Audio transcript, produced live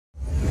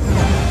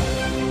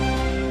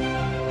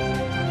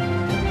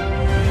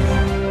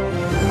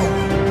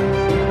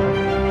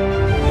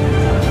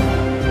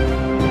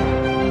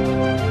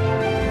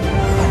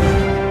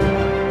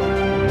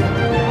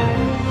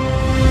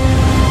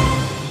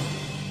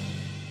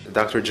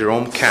Dr.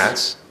 Jerome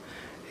Katz.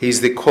 He's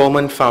the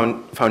Coleman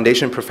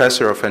Foundation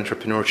Professor of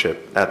Entrepreneurship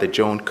at the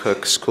Joan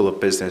Cook School of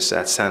Business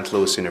at St.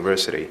 Louis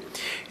University.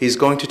 He's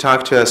going to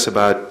talk to us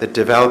about the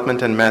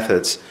development and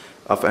methods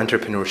of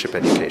entrepreneurship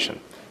education.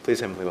 Please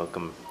humbly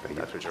welcome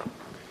Dr. Jerome.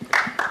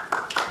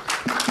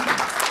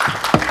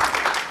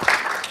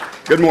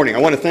 Good morning. I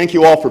want to thank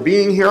you all for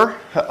being here.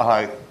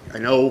 I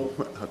know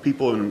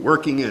people have been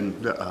working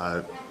and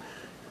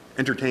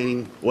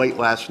entertaining late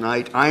last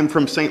night. I'm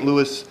from St.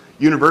 Louis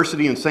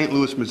University in St.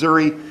 Louis,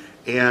 Missouri,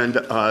 and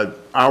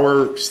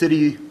our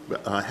city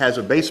has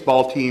a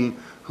baseball team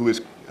who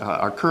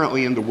are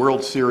currently in the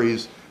World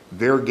Series.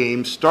 Their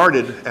game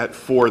started at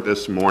 4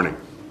 this morning.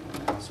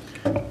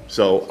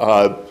 So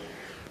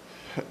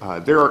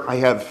I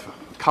have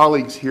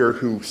colleagues here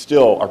who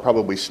still are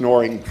probably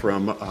snoring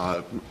from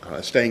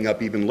staying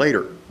up even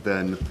later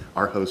than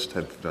our hosts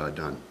have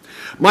done.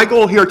 My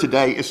goal here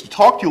today is to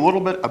talk to you a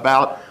little bit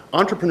about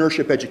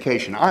entrepreneurship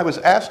education. I was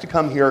asked to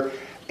come here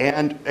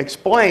and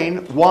explain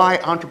why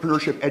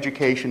entrepreneurship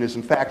education is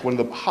in fact one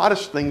of the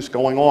hottest things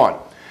going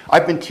on.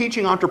 I've been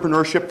teaching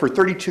entrepreneurship for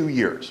 32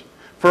 years,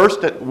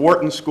 first at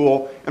Wharton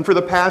School and for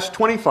the past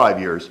 25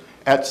 years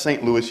at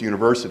St. Louis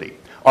University.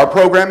 Our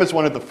program is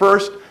one of the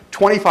first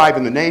 25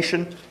 in the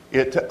nation.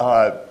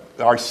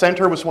 Our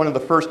center was one of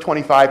the first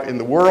 25 in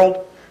the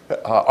world.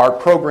 Our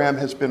program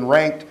has been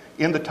ranked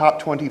in the top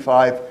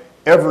 25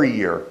 every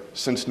year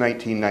since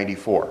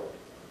 1994.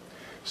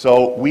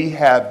 So we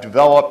have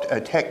developed a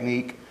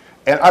technique,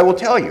 and I will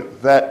tell you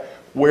that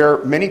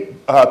where many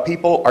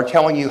people are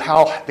telling you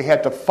how they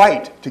had to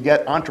fight to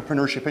get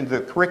entrepreneurship into the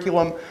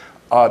curriculum,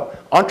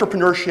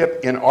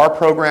 entrepreneurship in our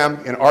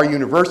program, in our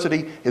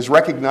university, is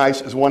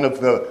recognized as one of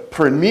the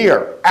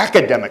premier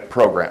academic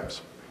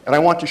programs. And I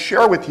want to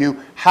share with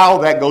you how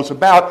that goes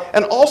about,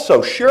 and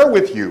also share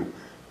with you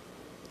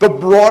the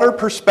broader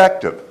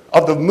perspective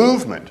of the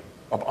movement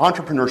of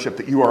entrepreneurship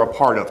that you are a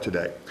part of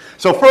today.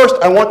 So first,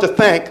 I want to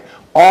thank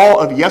all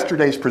of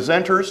yesterday's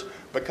presenters,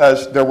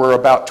 because there were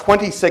about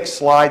 26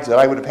 slides that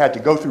I would have had to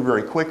go through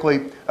very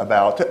quickly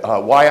about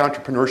why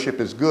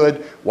entrepreneurship is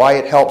good, why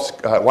it helps,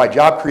 why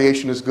job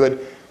creation is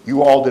good.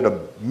 You all did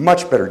a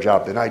much better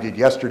job than I did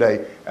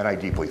yesterday, and I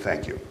deeply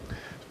thank you,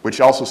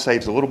 which also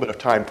saves a little bit of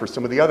time for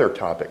some of the other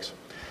topics.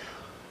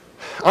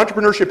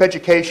 Entrepreneurship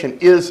education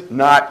is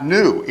not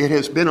new. It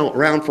has been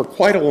around for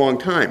quite a long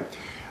time.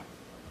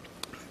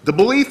 The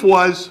belief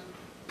was,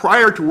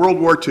 prior to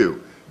World War II,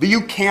 that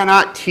you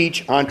cannot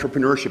teach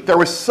entrepreneurship. There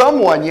was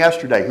someone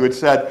yesterday who had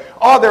said,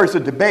 oh, there's a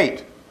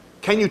debate.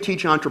 Can you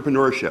teach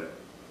entrepreneurship?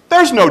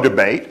 There's no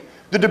debate.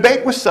 The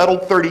debate was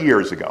settled 30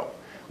 years ago.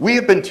 We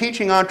have been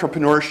teaching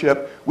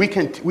entrepreneurship.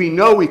 We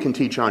know we can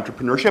teach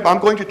entrepreneurship. I'm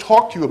going to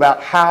talk to you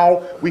about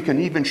how we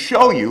can even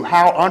show you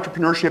how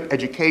entrepreneurship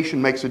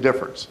education makes a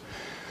difference.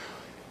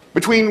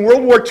 Between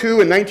World War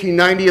II and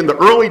 1990 and the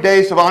early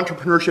days of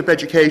entrepreneurship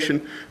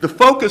education, the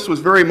focus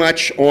was very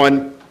much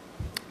on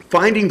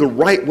finding the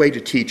right way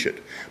to teach it.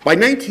 By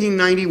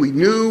 1990, we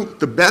knew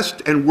the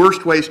best and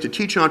worst ways to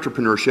teach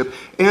entrepreneurship,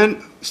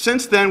 and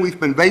since then, we've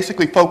been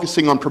basically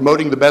focusing on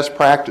promoting the best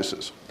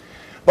practices.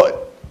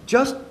 But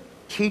just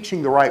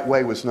teaching the right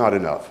way was not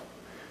enough.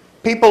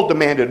 People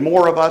demanded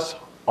more of us.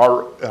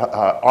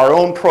 Our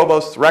own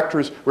provosts,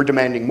 rectors were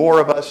demanding more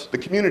of us. The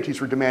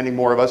communities were demanding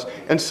more of us.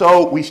 And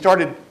so we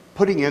started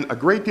putting in a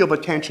great deal of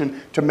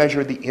attention to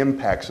measure the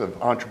impacts of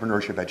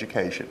entrepreneurship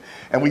education.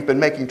 And we've been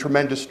making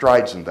tremendous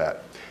strides in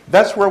that.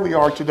 That's where we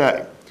are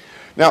today.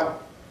 Now,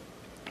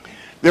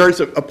 there is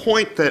a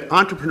point that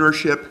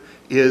entrepreneurship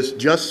is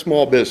just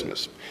small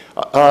business.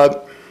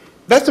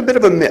 That's a bit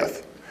of a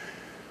myth.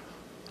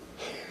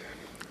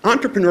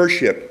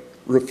 Entrepreneurship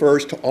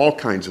refers to all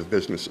kinds of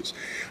businesses.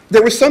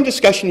 There was some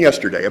discussion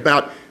yesterday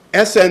about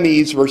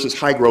SMEs versus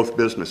high-growth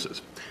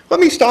businesses. Let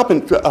me stop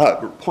and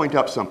point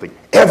out something.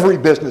 Every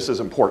business is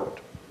important.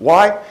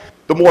 Why?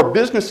 The more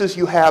businesses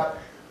you have,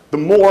 the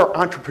more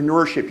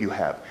entrepreneurship you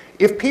have.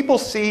 If people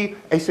see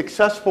a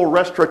successful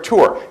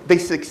restaurateur, they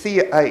see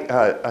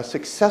a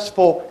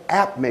successful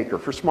app maker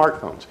for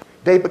smartphones,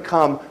 they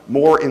become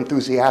more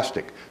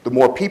enthusiastic. The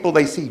more people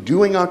they see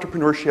doing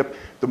entrepreneurship,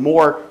 the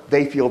more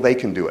they feel they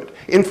can do it.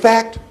 In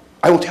fact,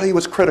 I will tell you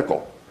what's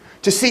critical.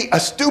 To see a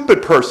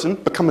stupid person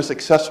become a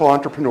successful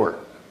entrepreneur.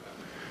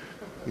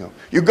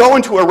 You go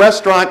into a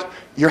restaurant,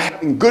 you're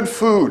having good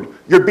food,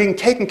 you're being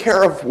taken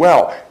care of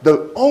well.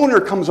 The owner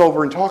comes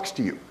over and talks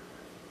to you.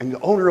 And the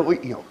owner,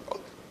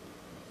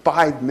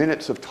 5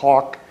 minutes of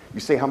talk, you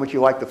say how much you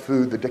like the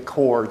food, the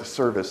decor, the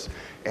service.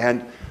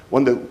 And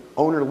when the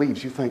owner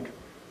leaves, you think,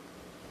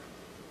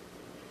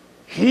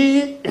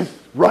 he is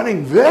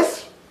running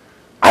this?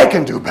 I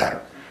can do better.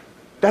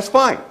 That's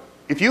fine.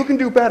 If you can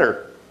do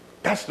better,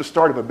 that's the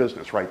start of a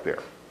business right there.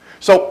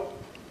 So,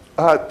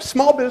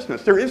 small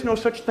business, there is no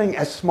such thing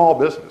as small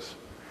business.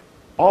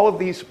 All of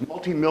these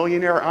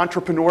multimillionaire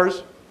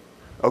entrepreneurs,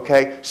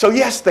 okay, so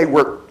yes, they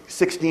work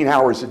 16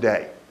 hours a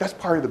day. That's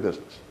part of the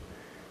business.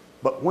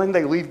 But when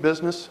they leave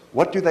business,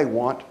 what do they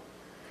want?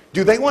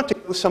 Do they want to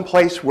go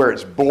someplace where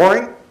it's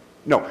boring?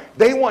 No,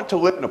 they want to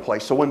live in a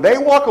place. So when they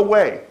walk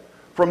away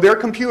from their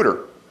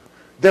computer.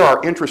 There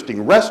are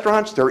interesting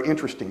restaurants, there are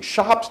interesting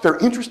shops, there are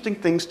interesting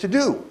things to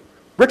do.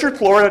 Richard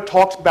Florida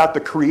talks about the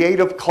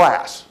creative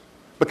class,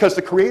 because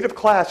the creative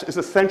class is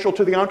essential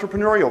to the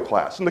entrepreneurial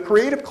class. And the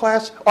creative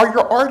class are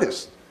your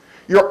artists,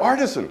 your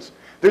artisans.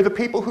 They're the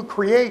people who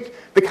create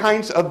the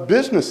kinds of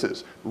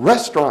businesses,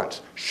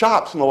 restaurants,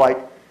 shops, and the like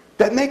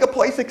that make a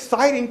place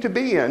exciting to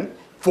be in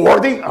for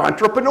the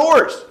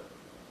entrepreneurs.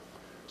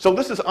 So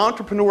this is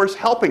entrepreneurs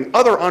helping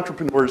other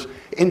entrepreneurs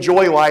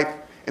enjoy life,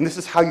 and this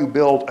is how you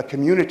build a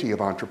community of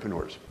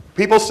entrepreneurs.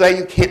 People say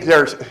you can't,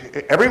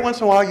 every once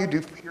in a while you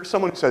do hear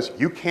someone who says,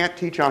 you can't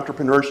teach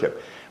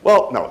entrepreneurship.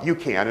 Well, no, you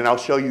can, and I'll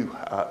show you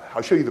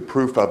the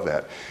proof of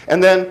that.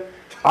 And then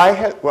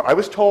I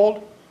was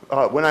told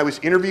when I was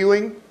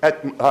interviewing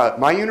at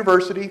my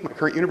university, my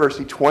current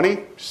university,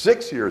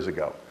 26 years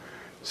ago,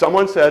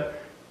 someone said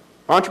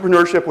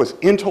entrepreneurship was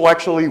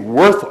intellectually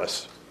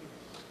worthless.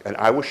 And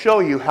I will show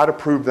you how to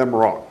prove them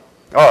wrong.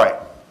 All right,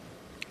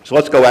 so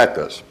let's go at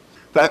this.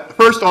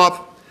 First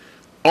off,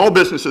 all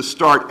businesses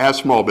start as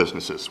small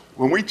businesses.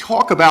 When we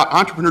talk about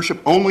entrepreneurship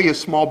only as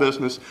small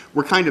business,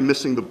 we're kind of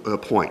missing the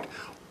point.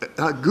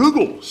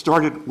 Google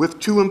started with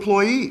 2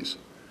 employees.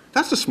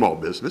 That's a small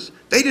business.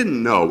 They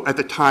didn't know at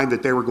the time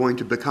that they were going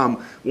to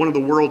become one of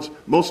the world's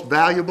most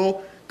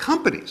valuable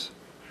companies.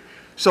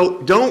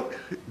 So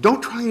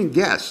don't try and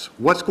guess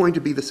what's going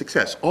to be the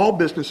success. All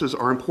businesses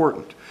are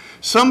important.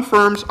 Some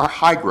firms are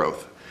high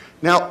growth.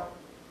 Now,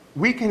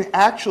 we can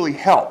actually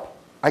help.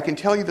 I can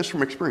tell you this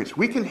from experience.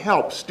 We can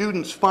help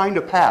students find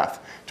a path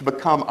to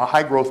become a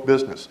high growth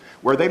business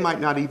where they might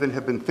not even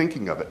have been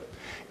thinking of it.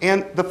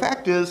 And the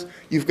fact is,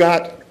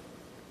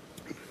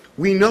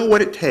 we know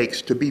what it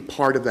takes to be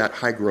part of that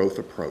high growth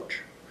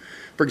approach.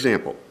 For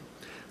example,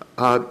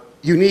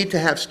 you need to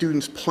have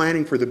students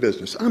planning for the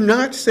business. I'm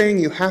not saying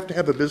you have to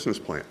have a business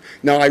plan.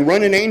 Now, I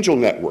run an angel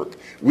network.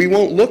 We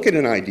won't look at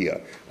an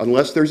idea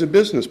unless there's a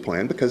business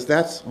plan, because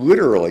that's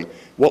literally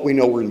what we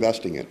know we're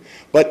investing in.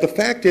 But the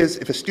fact is,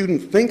 if a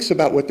student thinks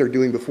about what they're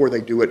doing before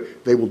they do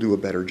it, they will do a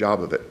better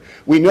job of it.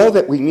 We know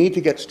that we need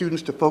to get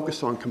students to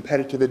focus on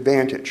competitive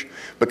advantage,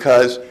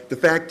 because the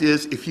fact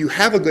is, if you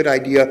have a good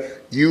idea,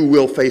 you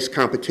will face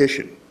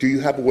competition. Do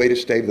you have a way to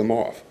stave them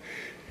off?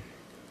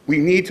 We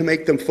need to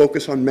make them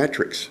focus on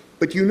metrics.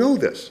 But you know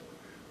this.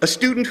 A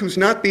student who's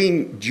not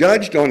being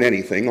judged on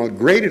anything or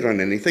graded on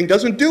anything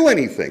doesn't do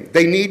anything.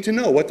 They need to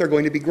know what they're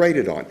going to be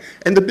graded on.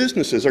 And the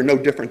businesses are no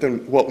different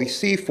than what we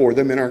see for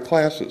them in our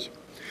classes.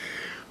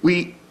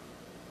 We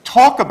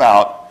talk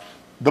about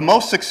the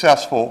most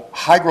successful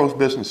high-growth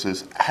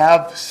businesses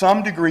have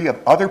some degree of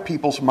other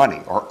people's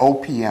money, or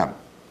OPM.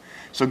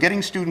 So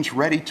getting students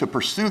ready to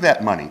pursue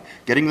that money,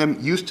 getting them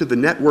used to the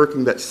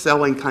networking, that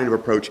selling kind of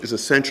approach is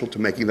essential to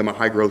making them a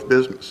high-growth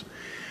business.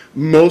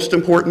 Most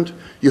important,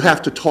 you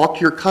have to talk to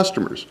your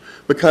customers,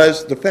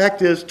 because the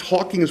fact is,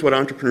 talking is what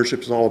entrepreneurship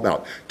is all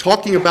about.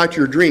 Talking about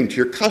your dream to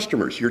your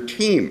customers, your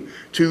team,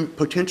 to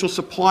potential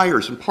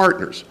suppliers and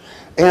partners.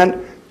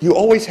 And you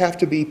always have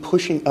to be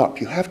pushing up.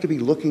 You have to be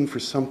looking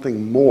for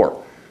something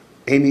more,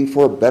 aiming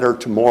for a better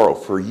tomorrow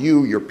for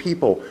you, your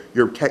people,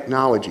 your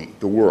technology,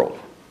 the world.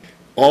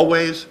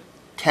 Always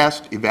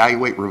test,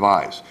 evaluate,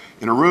 revise.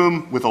 In a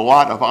room with a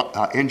lot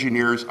of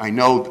engineers, I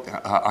know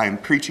I am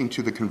preaching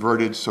to the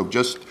converted, so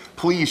just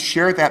please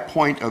share that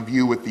point of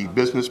view with the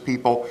business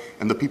people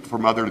and the people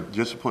from other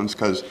disciplines,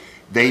 because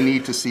they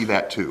need to see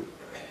that too.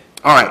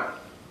 All right.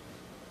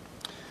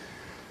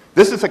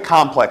 This is a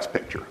complex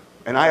picture,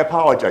 and I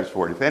apologize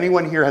for it. If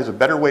anyone here has a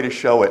better way to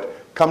show it,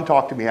 come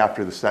talk to me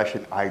after the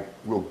session. I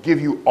will give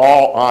you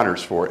all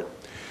honors for it.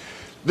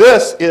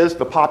 This is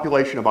the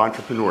population of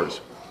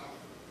entrepreneurs.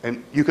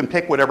 And you can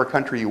pick whatever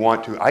country you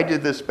want to. I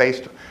did this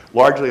based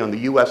largely on the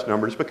US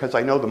numbers because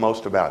I know the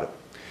most about it.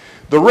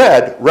 The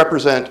red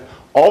represent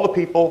all the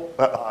people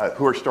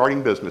who are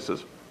starting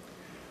businesses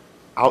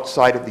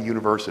outside of the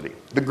university.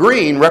 The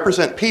green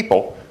represent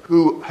people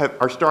who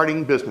are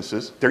starting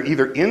businesses. They're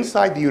either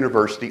inside the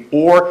university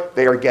or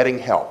they are getting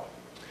help.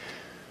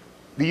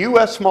 The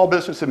US Small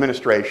Business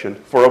Administration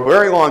for a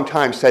very long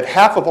time said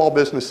half of all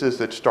businesses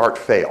that start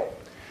fail.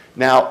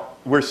 Now,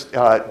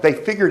 they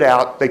figured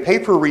out, they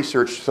paid for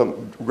research,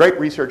 some great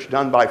research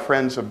done by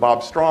friends of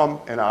Bob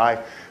Strom and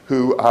I,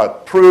 who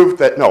proved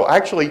that no,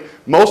 actually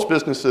most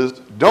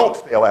businesses don't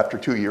fail after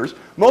 2 years.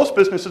 Most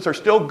businesses are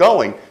still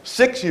going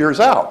 6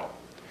 years out.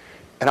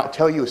 And I'll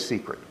tell you a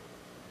secret.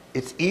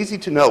 It's easy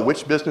to know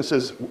which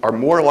businesses are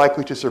more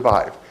likely to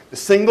survive. The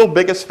single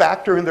biggest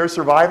factor in their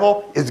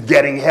survival is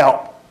getting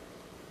help.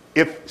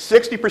 If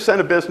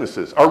 60% of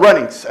businesses are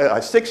running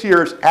 6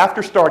 years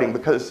after starting,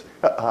 because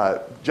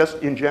just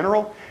in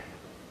general,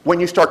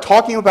 when you start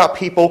talking about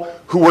people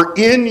who were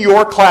in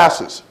your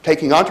classes,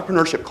 taking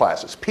entrepreneurship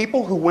classes,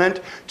 people who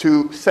went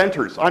to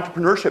centers,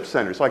 entrepreneurship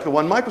centers, like the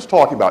one Mike was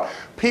talking about,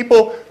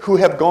 people who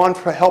have gone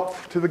for help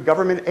to the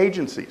government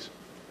agencies,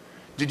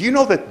 did you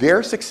know that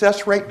their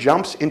success rate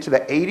jumps into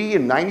the 80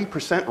 and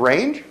 90%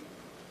 range?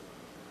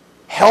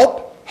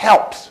 Help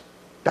helps.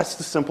 That's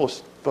the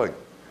simplest thing.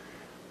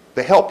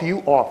 The help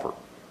you offer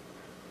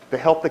the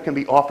help that can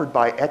be offered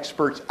by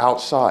experts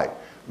outside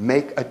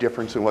make a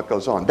difference in what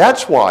goes on.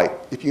 That's why,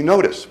 if you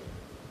notice,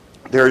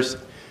 there's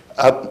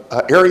an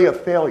area of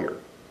failure.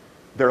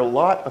 There are a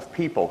lot of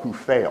people who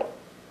fail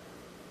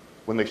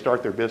when they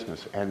start their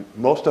business, and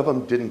most of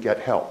them didn't get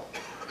help.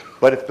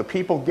 But if the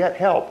people get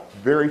help,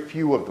 very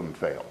few of them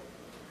fail.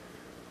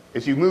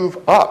 As you move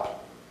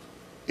up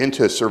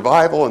into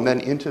survival and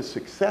then into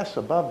success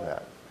above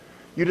that,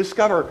 you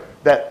discover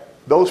that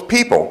those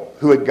people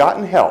who had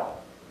gotten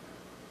help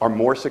are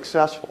more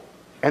successful.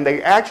 And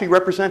they actually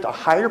represent a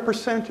higher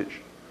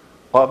percentage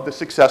of the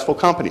successful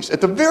companies.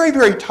 At the very,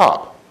 very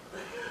top,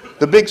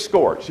 the big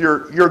scores, your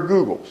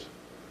Googles,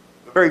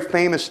 the very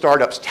famous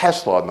startups,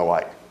 Tesla and the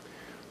like.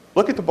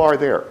 Look at the bar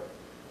there.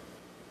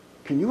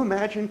 Can you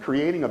imagine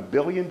creating a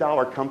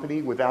billion-dollar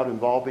company without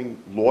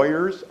involving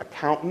lawyers,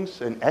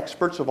 accountants, and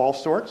experts of all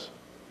sorts?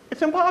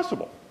 It's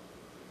impossible.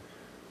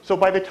 So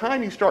by the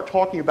time you start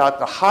talking about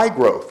the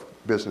high-growth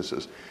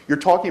businesses, you're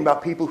talking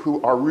about people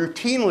who are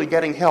routinely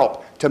getting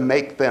help to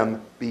make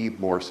them be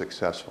more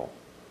successful.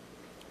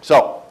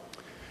 So,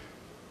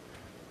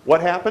 what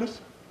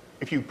happens?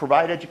 If you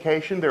provide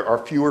education, there are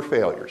fewer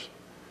failures.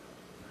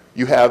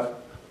 You have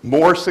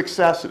more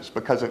successes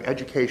because of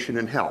education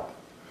and help.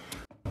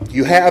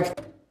 You have,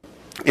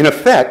 in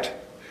effect,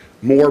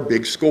 more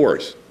big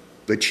scores.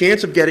 The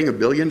chance of getting a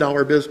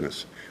billion-dollar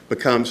business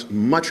becomes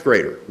much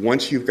greater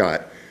once you've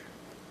got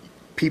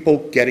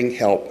people getting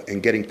help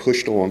and getting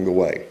pushed along the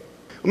way.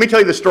 Let me tell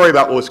you the story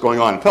about what was going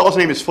on. The fellow's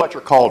name is Fletcher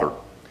Calder.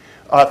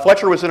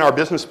 Fletcher was in our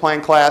business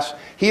plan class.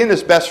 He and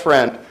his best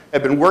friend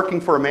had been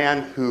working for a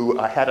man who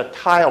had a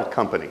tile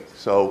company.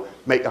 So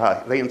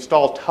they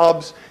installed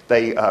tubs,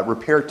 they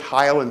repaired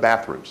tile in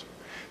bathrooms.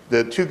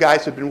 The two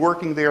guys had been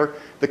working there.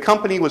 The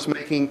company was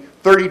making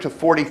 $30,000 to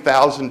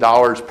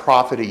 $40,000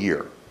 profit a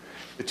year.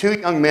 The two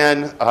young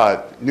men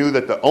knew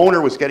that the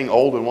owner was getting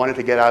old and wanted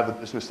to get out of the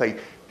business.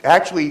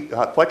 Actually,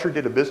 Fletcher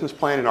did a business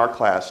plan in our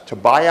class to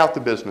buy out the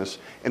business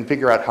and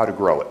figure out how to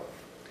grow it.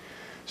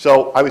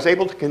 So I was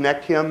able to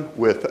connect him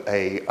with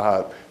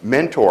a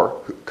mentor,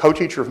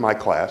 co-teacher of my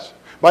class.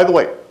 By the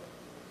way,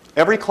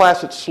 every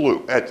class at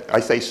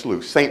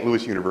SLU, St.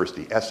 Louis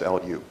University,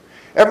 SLU,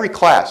 every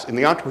class in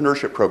the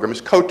entrepreneurship program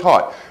is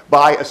co-taught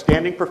by a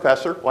standing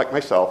professor like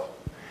myself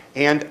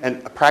and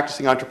a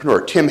practicing entrepreneur.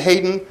 Tim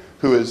Hayden,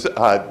 who has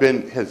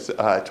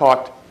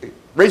talked,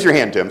 raise your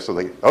hand, Tim,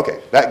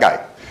 okay, that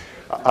guy.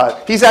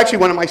 He's actually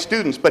one of my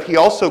students, but he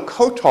also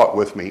co-taught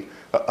with me,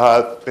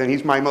 and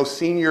he's my most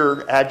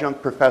senior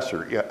adjunct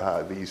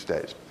professor these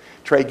days.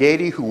 Trey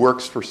Gady, who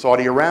works for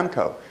Saudi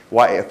Aramco,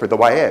 for the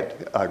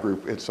WIED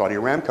group at Saudi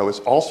Aramco, is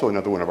also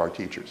another one of our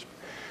teachers.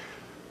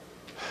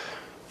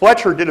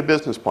 Fletcher did a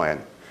business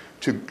plan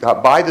to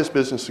buy this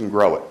business and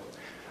grow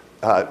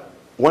it.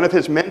 One of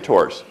his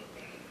mentors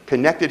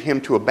connected him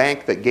to a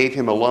bank that gave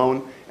him a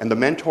loan, and the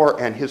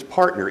mentor and his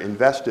partner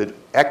invested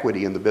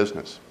equity in the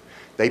business.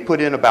 They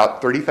put in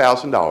about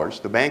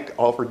 $30,000. The bank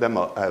offered them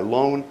a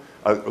loan,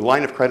 a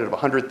line of credit of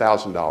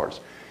 $100,000.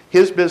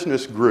 His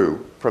business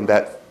grew from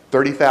that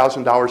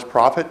 $30,000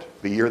 profit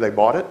the year they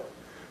bought it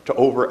to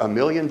over $1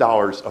 million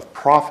of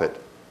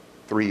profit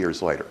 3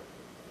 years later.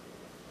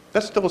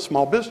 That's still a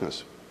small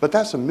business, but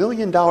that's $1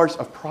 million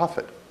of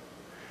profit.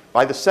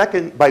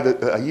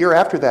 A year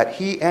after that,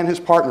 he and his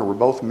partner were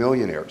both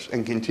millionaires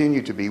and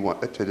continue to be one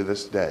to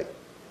this day.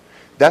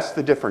 That's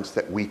the difference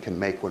that we can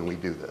make when we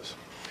do this.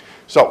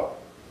 So,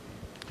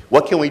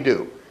 what can we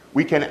do?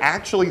 We can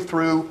actually,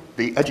 through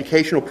the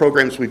educational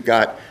programs we've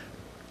got,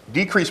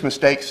 decrease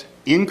mistakes,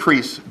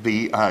 increase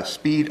the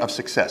speed of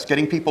success,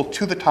 getting people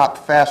to the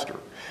top faster.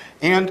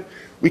 And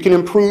we can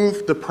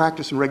improve the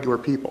practice in regular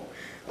people.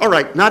 All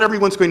right, not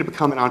everyone's going to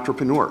become an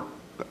entrepreneur.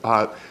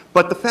 But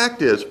the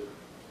fact is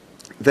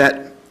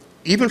that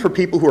even for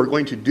people who are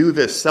going to do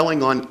this,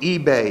 selling on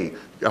eBay,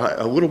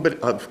 a little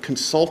bit of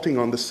consulting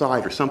on the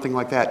side or something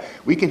like that,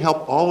 we can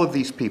help all of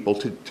these people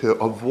to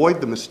avoid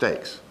the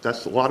mistakes.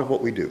 That's a lot of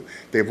what we do.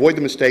 They avoid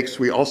the mistakes.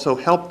 We also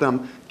help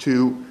them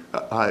to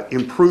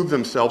improve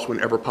themselves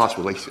whenever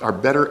possible. They are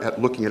better at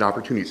looking at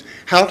opportunities.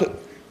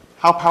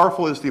 How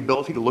powerful is the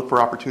ability to look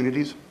for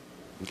opportunities?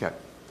 Okay.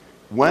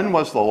 When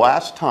was the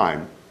last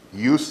time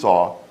you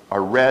saw a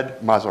red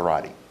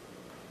Maserati?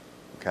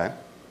 Okay.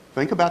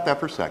 Think about that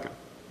for a second.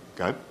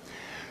 Okay.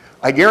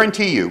 I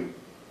guarantee you,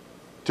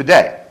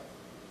 today,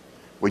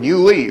 when you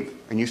leave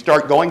and you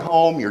start going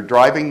home, you're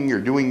driving,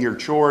 you're doing your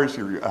chores,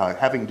 you're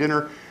having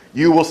dinner,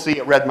 you will see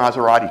a red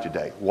Maserati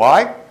today.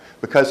 Why?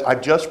 Because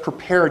I've just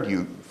prepared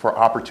you for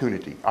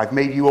opportunity. I've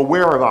made you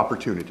aware of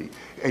opportunity.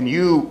 And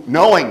you,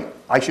 knowing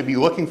I should be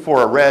looking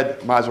for a red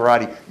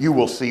Maserati, you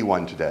will see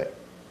one today.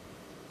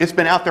 It's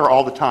been out there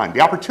all the time.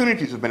 The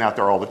opportunities have been out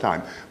there all the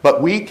time.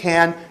 But we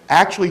can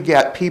actually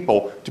get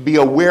people to be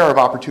aware of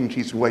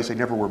opportunities in ways they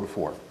never were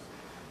before.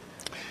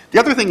 The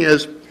other thing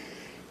is,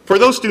 for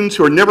those students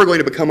who are never going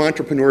to become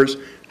entrepreneurs,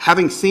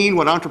 having seen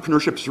what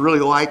entrepreneurship is really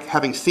like,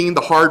 having seen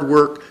the hard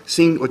work,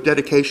 seen what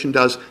dedication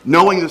does,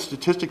 knowing the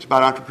statistics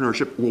about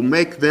entrepreneurship will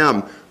make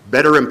them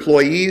better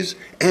employees,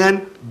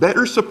 and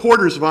better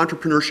supporters of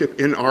entrepreneurship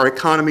in our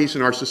economies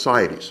and our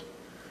societies.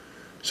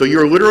 So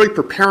you're literally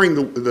preparing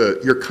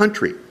your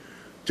country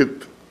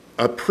to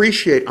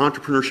appreciate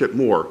entrepreneurship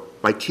more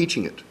by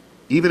teaching it,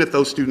 even if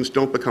those students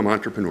don't become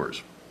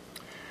entrepreneurs.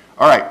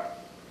 All right,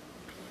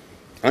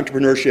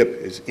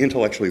 entrepreneurship is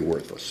intellectually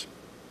worthless.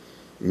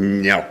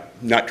 No,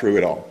 not true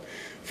at all.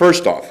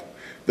 First off,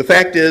 the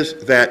fact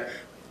is that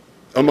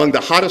among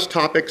the hottest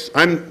topics,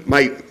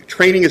 my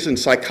training is in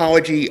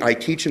psychology. I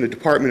teach in the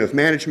Department of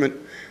Management.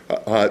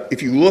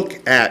 If you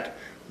look at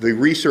the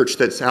research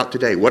that's out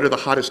today, what are the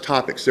hottest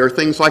topics? There are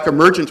things like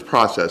emergence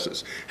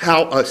processes,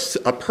 how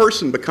a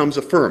person becomes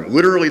a firm,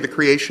 literally the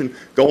creation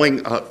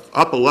going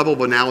up a level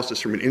of analysis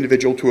from an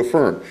individual to a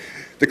firm.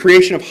 The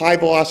creation of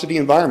high-velocity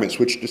environments,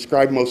 which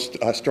describe most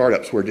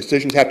startups, where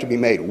decisions have to be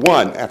made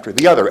one after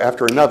the other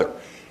after another,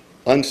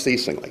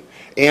 unceasingly.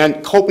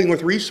 And coping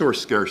with resource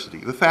scarcity.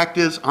 The fact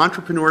is,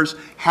 entrepreneurs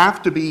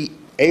have to be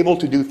able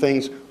to do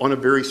things on a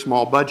very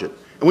small budget.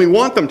 And we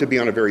want them to be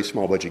on a very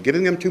small budget.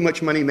 Giving them too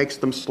much money makes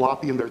them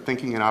sloppy in their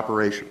thinking and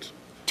operations.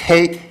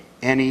 Take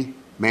any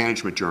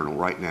management journal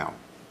right now.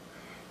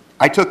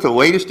 I took the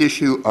latest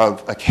issue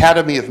of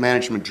Academy of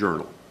Management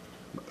Journal.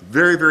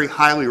 Very, very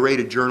highly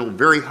rated journal,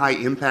 very high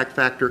impact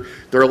factor.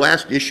 Their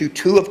last issue,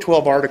 2 of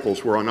 12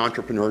 articles were on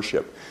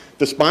entrepreneurship.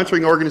 The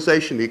sponsoring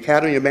organization, the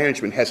Academy of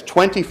Management, has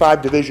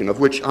 25 divisions, of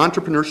which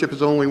entrepreneurship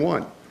is only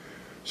 1.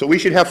 So we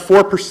should have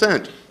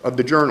 4% of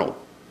the journal.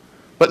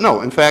 But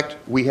no, in fact,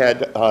 we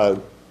had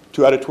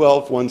 2 out of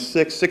 12, 1,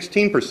 6,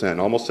 16%,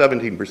 almost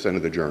 17%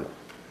 of the journal.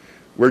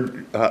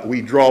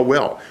 We draw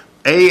well.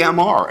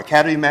 AMR,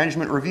 Academy of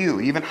Management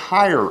Review, even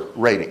higher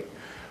rating.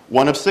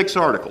 1 of 6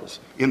 articles.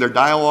 In their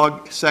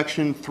dialogue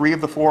section, 3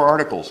 of the 4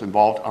 articles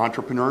involved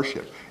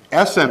entrepreneurship.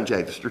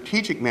 SMJ, the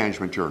Strategic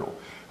Management Journal,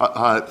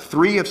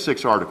 3 of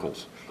 6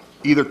 articles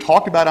either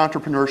talked about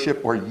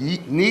entrepreneurship or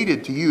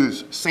needed to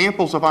use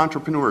samples of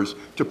entrepreneurs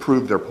to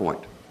prove their point.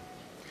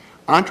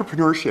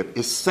 Entrepreneurship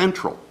is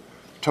central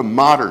to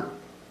modern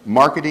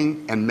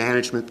marketing and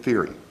management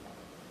theory.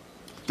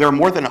 There are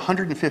more than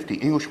 150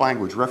 English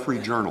language referee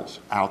journals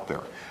out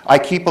there. I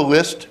keep a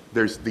list.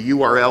 There's the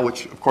URL,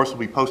 which of course will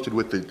be posted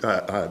with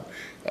the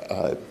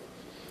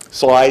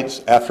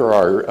slides after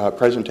our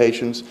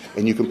presentations,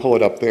 and you can pull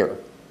it up there.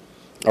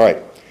 All right.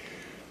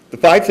 The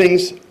 5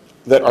 things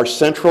that are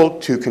central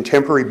to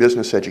contemporary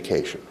business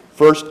education.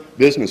 First,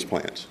 business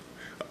plans.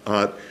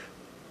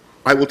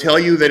 I will tell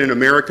you that in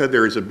America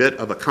there is a bit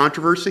of a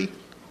controversy.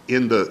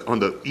 On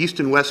the East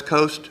and West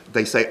Coast,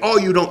 they say, oh,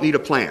 you don't need a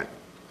plan.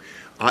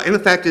 And the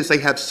fact is they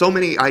have so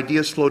many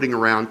ideas floating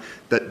around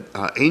that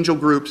angel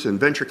groups and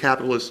venture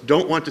capitalists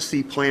don't want to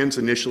see plans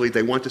initially.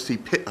 They want to see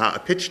a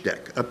pitch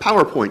deck, a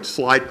PowerPoint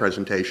slide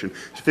presentation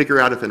to figure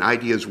out if an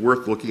idea is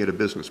worth looking at a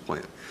business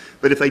plan.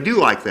 But if they do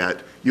like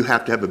that, you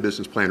have to have a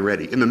business plan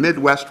ready. In the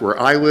Midwest where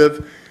I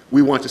live,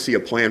 we want to see a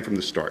plan from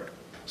the start.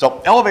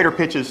 So elevator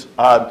pitches,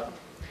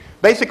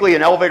 basically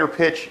an elevator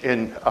pitch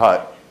in, wait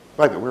a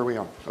minute, where are we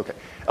on? Okay.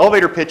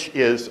 Elevator pitch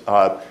is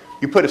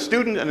you put a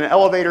student in an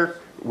elevator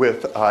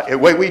with, the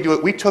way we do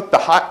it, we took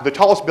the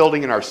tallest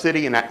building in our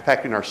city, and in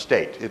fact in our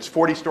state. It's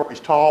 40 stories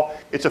tall.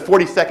 It's a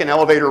 40-second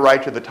elevator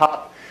ride to the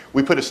top.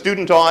 We put a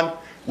student on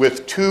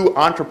with 2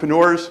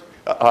 entrepreneurs.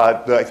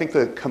 I think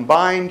the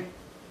combined,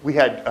 we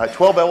had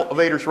 12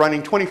 elevators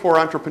running, 24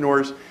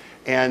 entrepreneurs,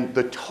 and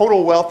the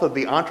total wealth of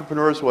the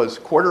entrepreneurs was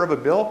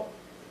 $250 million?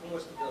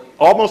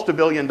 Almost $1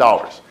 billion.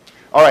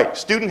 All right,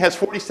 student has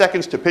 40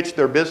 seconds to pitch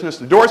their business.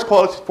 The door's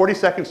closed, 40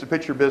 seconds to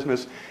pitch your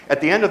business. At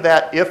the end of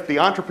that, if the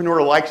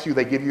entrepreneur likes you,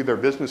 they give you their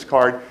business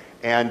card,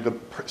 and the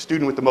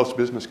student with the most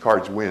business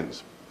cards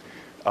wins.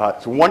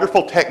 It's a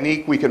wonderful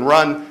technique. We can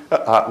run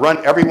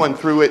everyone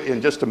through it in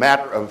just a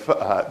matter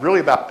of really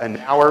about an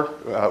hour.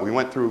 We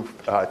went through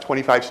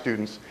 25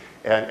 students,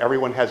 and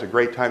everyone has a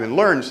great time and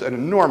learns an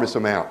enormous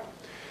amount.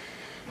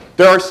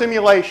 There are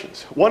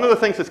simulations. One of the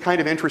things that's kind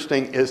of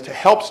interesting is to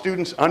help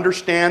students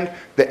understand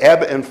the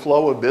ebb and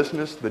flow of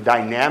business, the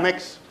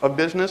dynamics of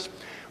business.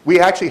 We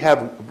actually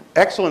have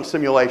excellent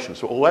simulations.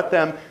 So we'll let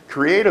them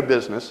create a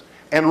business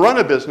and run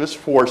a business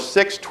for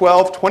 6,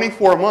 12,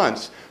 24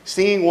 months,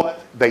 seeing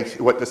what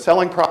the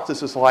selling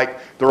process is like,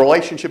 the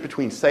relationship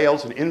between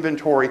sales and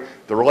inventory,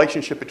 the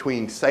relationship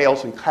between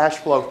sales and cash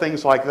flow,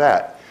 things like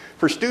that.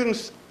 For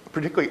students,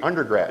 particularly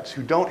undergrads,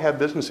 who don't have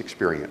business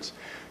experience,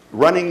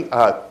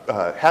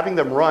 having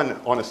them run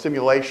on a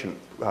simulation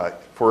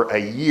for a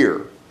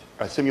year,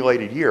 a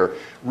simulated year,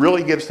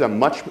 really gives them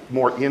much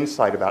more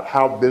insight about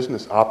how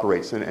business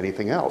operates than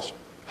anything else.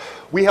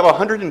 We have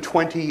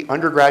 120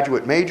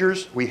 undergraduate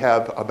majors. We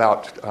have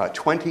about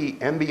 20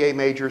 MBA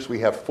majors. We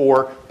have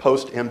 4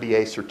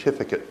 post-MBA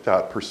certificate,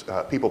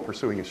 people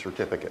pursuing a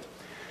certificate.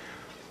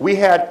 We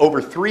had over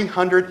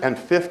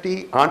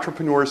 350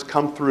 entrepreneurs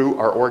come through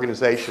our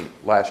organization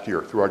last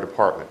year, through our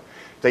department.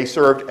 They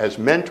served as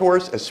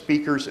mentors, as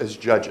speakers, as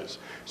judges.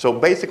 So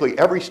basically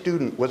every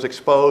student was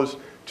exposed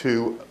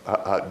to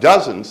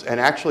dozens and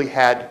actually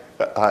had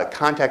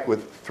contact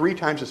with 3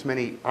 times as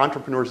many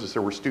entrepreneurs as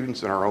there were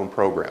students in our own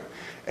program.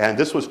 And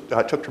this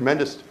took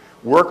tremendous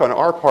work on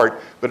our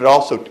part, but it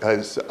also,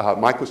 as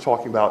Mike was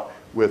talking about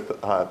with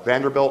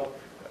Vanderbilt,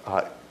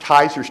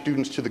 ties your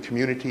students to the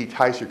community,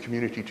 ties your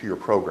community to your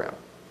program.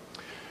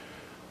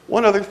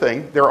 One other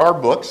thing, there are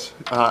books.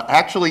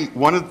 Actually,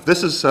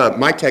 this is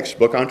my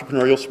textbook,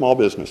 Entrepreneurial Small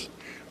Business.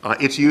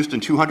 It's used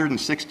in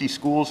 260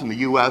 schools in the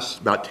U.S.,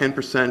 about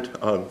 10%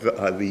 of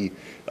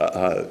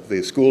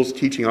the schools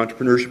teaching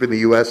entrepreneurship in the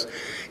U.S.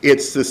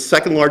 It's the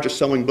second largest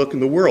selling book in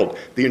the world.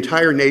 The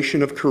entire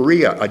nation of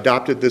Korea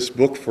adopted this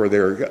book for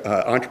their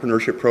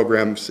entrepreneurship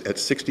programs at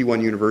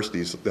 61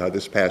 universities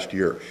this past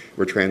year.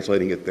 We're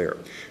translating it there.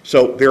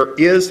 So there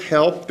is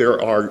help. There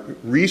are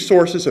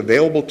resources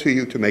available to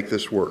you to make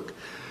this work.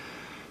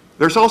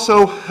 There's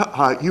also,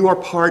 you are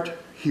part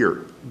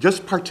here,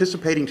 just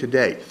participating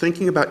today,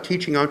 thinking about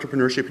teaching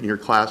entrepreneurship in your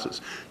classes,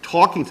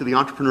 talking to the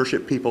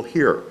entrepreneurship people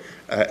here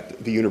at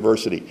the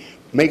university,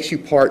 makes you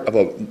part of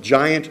a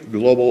giant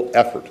global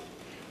effort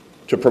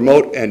to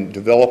promote and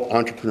develop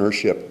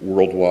entrepreneurship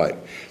worldwide.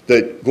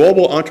 The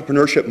Global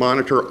Entrepreneurship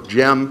Monitor,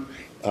 GEM,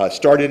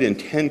 started in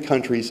 10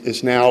 countries,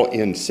 is now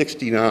in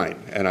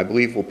 69, and I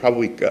believe will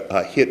probably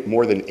hit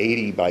more than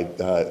 80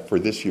 for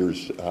this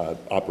year's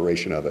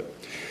operation of it.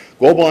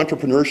 Global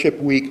Entrepreneurship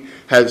Week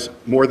has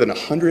more than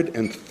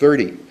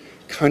 130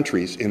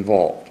 countries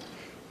involved.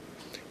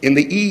 In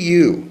the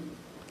EU,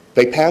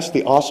 they passed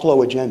the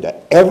Oslo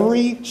Agenda.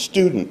 Every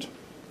student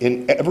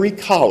in every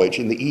college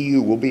in the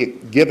EU will be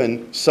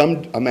given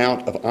some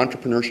amount of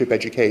entrepreneurship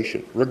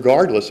education,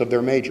 regardless of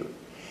their major.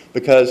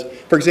 Because,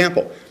 for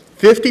example,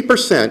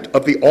 50%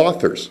 of the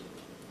authors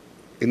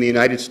in the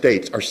United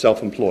States are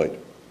self-employed.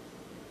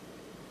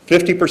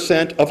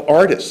 50% of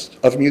artists,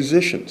 of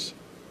musicians,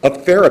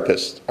 of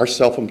therapists are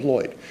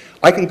self-employed.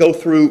 I can go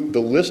through the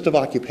list of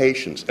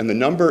occupations, and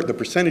the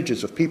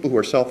percentages of people who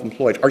are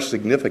self-employed are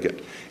significant,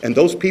 and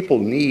those people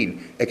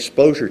need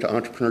exposure to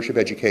entrepreneurship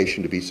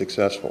education to be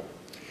successful.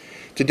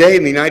 Today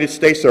in the United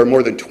States, there are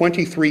more than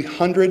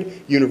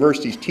 2,300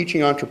 universities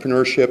teaching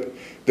entrepreneurship.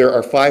 There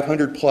are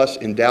 500 plus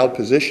endowed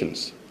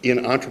positions in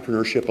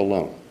entrepreneurship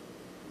alone.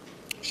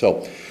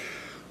 So,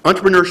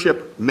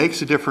 entrepreneurship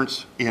makes a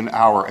difference in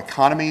our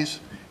economies.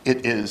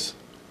 It is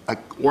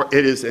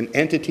an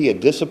entity, a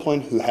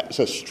discipline who has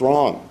a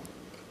strong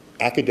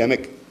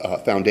academic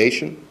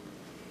foundation.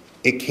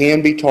 It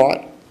can be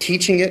taught.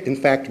 Teaching it, in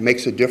fact,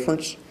 makes a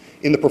difference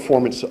in the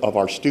performance of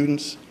our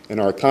students and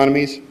our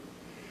economies.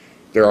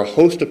 There are a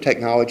host of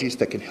technologies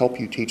that can help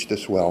you teach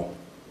this well.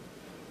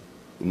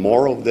 The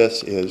moral of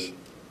this is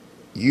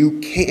you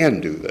can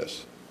do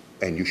this,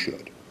 and you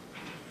should.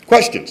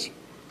 Questions?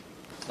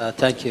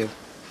 Thank you.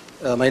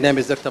 My name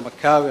is Dr.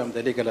 Makawi. I'm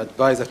the legal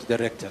advisor to the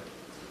rector.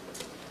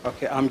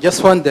 Okay, I'm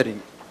just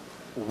wondering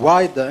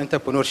why the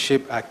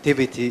entrepreneurship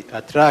activity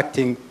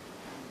attracting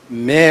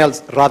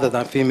males rather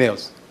than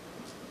females?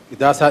 It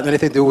does have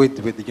anything to do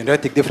with the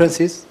genetic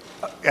differences?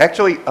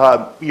 Actually,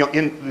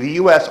 in the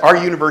U.S., our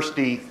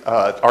university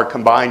are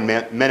combined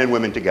men and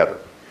women together.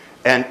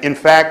 And in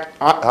fact,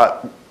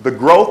 the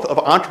growth of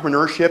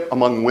entrepreneurship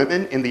among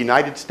women in the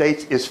United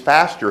States is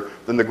faster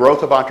than the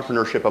growth of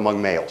entrepreneurship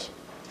among males.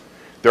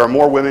 There are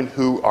more women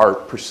who are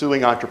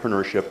pursuing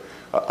entrepreneurship.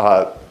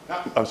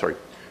 I'm sorry.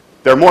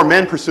 There are more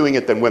men pursuing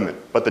it than women,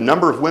 but the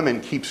number of women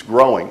keeps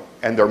growing,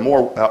 and they're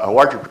a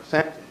larger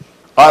percentage.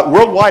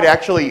 Worldwide,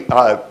 actually,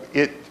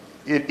 it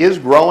is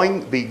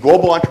growing. The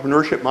Global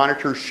Entrepreneurship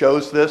Monitor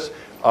shows this.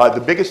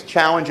 The biggest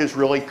challenges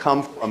really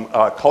come from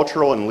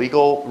cultural and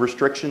legal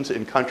restrictions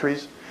in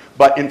countries.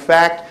 But in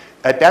fact,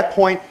 at that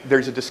point,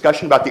 there's a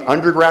discussion about the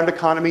underground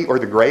economy or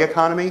the gray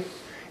economy.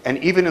 And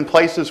even in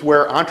places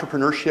where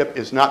entrepreneurship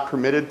is not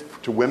permitted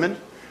to women,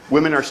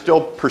 women are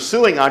still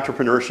pursuing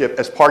entrepreneurship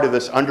as part of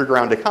this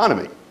underground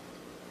economy.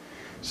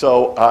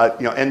 So,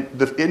 and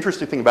the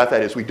interesting thing about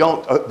that is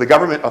the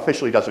government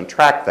officially doesn't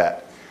track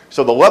that.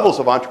 So the levels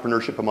of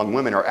entrepreneurship among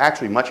women are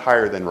actually much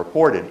higher than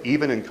reported,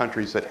 even in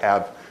countries that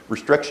have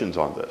restrictions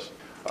on this.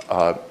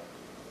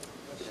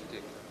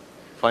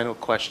 Final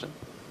question.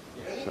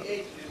 Any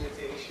age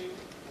limitation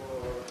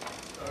for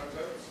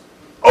startups?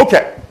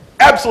 Okay,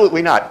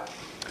 absolutely not.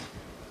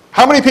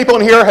 How many people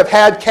in here have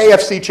had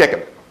KFC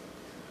chicken?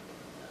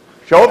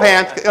 Show of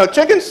hands.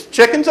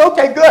 Chickens,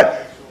 okay, good.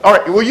 All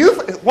right,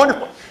 well,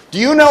 wonderful. Do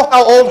you know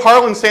how old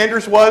Harlan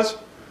Sanders was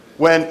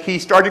when he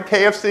started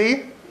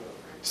KFC?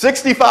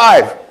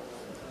 65.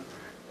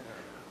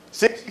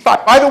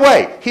 65. By the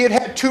way, he had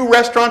had 2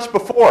 restaurants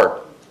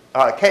before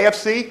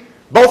KFC.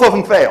 Both of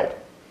them failed.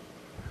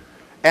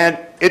 And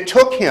it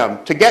took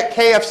him to get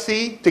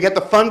KFC, to get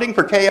the funding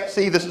for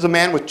KFC. This is a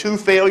man with 2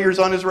 failures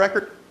on his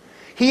record.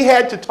 He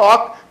had to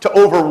talk to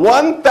over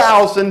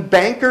 1,000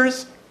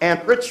 bankers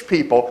and rich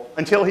people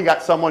until he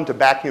got someone to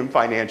back him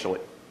financially.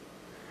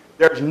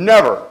 There's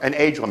never an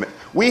age limit.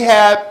 We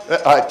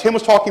had, Tim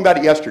was talking about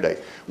it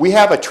yesterday, we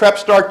have a Trep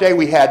Start Day.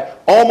 We had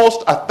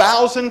almost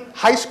 1,000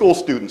 high school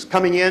students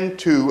coming in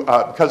to,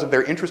 because of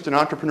their interest in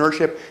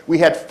entrepreneurship. We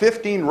had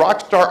 15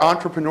 rock star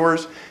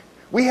entrepreneurs.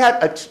 We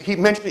had, he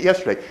mentioned it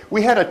yesterday,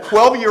 we had a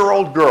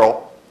 12-year-old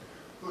girl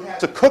who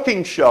has a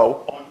cooking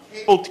show on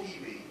cable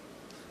TV.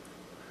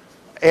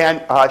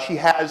 And she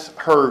has,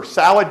 her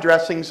salad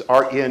dressings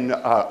are in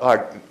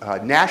a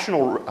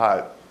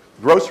national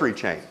grocery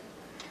chain.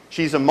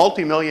 She's a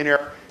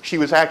multimillionaire. She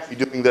was actually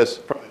doing this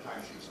from the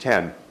time she was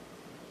 10.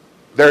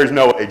 There is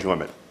no age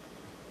limit.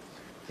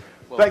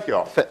 Well, thank you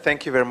all.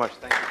 Thank you very much.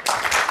 Thank you.